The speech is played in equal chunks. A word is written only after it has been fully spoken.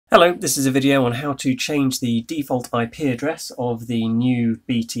Hello, this is a video on how to change the default IP address of the new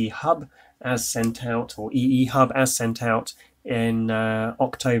BT hub as sent out, or EE hub as sent out in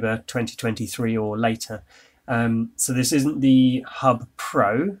October 2023 or later. So this isn't the Hub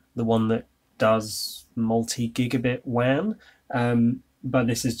Pro, the one that does multi-gigabit WAN, but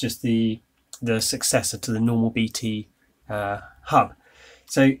this is just the successor to the normal BT hub.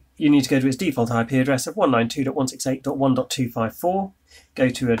 So you need to go to its default IP address of 192.168.1.254, go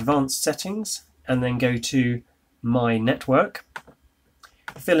to Advanced Settings, and then go to My Network.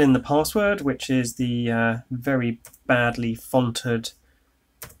 Fill in the password, which is the very badly fonted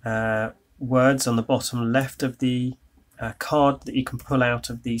words on the bottom left of the card that you can pull out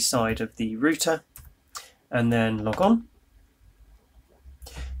of the side of the router, and then log on.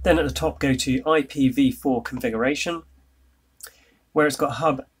 Then at the top, go to IPv4 configuration. Where it's got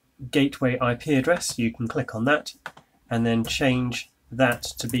Hub Gateway IP address, you can click on that and then change that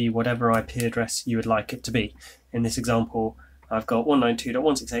to be whatever IP address you would like it to be. In this example, I've got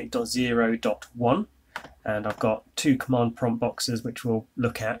 192.168.0.1 and I've got two command prompt boxes which we'll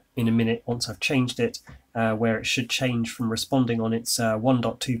look at in a minute once I've changed it, where it should change from responding on its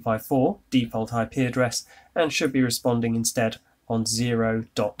 1.254 default IP address and should be responding instead on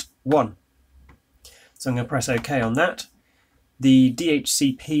 0.1. So I'm going to press OK on that. The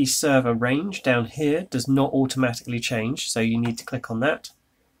DHCP server range down here does not automatically change, so you need to click on that.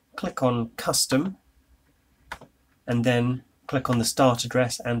 Click on Custom, and then click on the start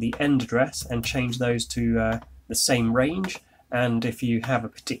address and the end address and change those to the same range. And if you have a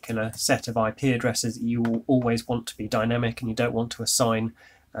particular set of IP addresses that you will always want to be dynamic and you don't want to assign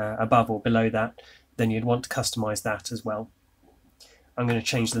above or below that, then you'd want to customize that as well. I'm going to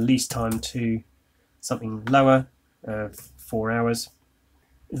change the lease time to something lower, 4 hours.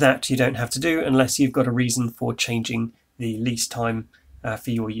 That you don't have to do unless you've got a reason for changing the lease time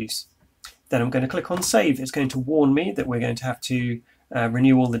for your use. Then I'm going to click on Save. It's going to warn me that we're going to have to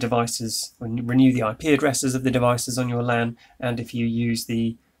renew all the devices, renew the IP addresses of the devices on your LAN, and if you use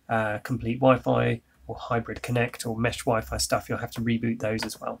the complete Wi-Fi or hybrid connect or mesh Wi-Fi stuff, you'll have to reboot those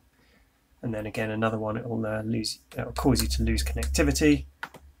as well. And then again, another one, it'll cause you to lose connectivity.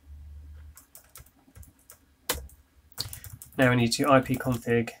 Now we need to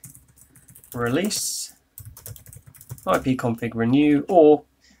ipconfig release, ipconfig renew, or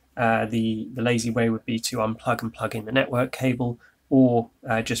the lazy way would be to unplug and plug in the network cable, or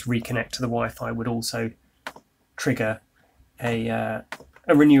just reconnect to the Wi-Fi would also trigger a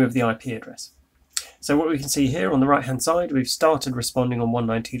renew of the IP address. So what we can see here on the right hand side, we've started responding on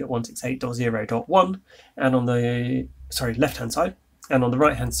 192.168.0.1, and on the left hand side, and on the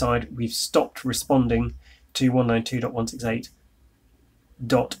right hand side we've stopped responding to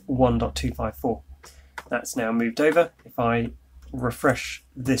 192.168.1.254. That's now moved over. If I refresh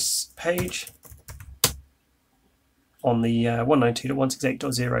this page on the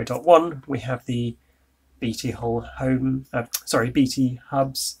 192.168.0.1, we have the BT Hub's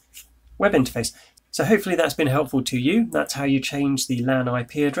web interface. So hopefully that's been helpful to you. That's how you change the LAN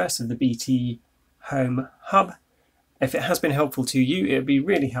IP address of the BT Home Hub. If it has been helpful to you, it would be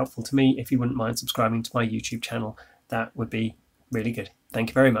really helpful to me if you wouldn't mind subscribing to my YouTube channel. That would be really good. Thank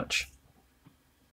you very much.